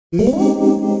You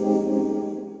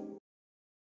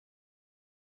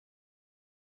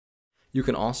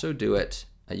can also do it,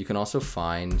 you can also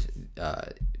find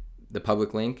the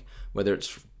public link, whether it's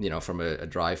from a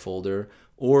drive folder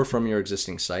or from your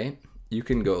existing site. You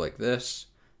can go like this,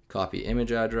 copy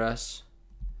image address,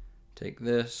 take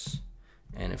this,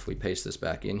 and if we paste this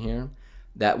back in here,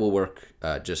 that will work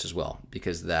just as well,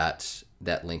 because that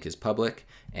link is public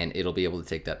and it'll be able to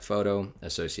take that photo,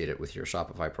 associate it with your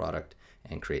Shopify product,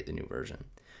 and create the new version.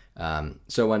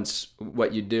 So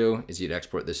what you'd do is you'd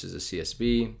export this as a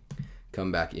CSV,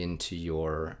 come back into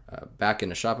your back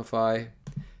into Shopify,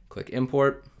 click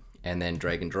import, and then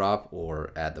drag and drop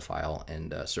or add the file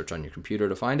and search on your computer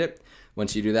to find it.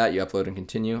 Once you do that, you upload and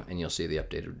continue, and you'll see the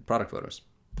updated product photos.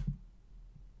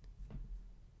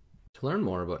 To learn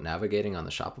more about navigating on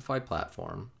the Shopify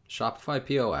platform, Shopify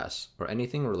POS, or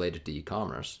anything related to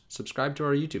e-commerce, subscribe to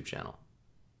our YouTube channel.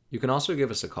 You can also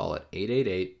give us a call at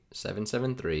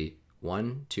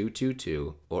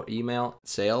 888-773-1222 or email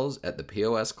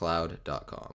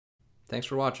sales@theposcloud.com. Thanks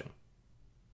for watching.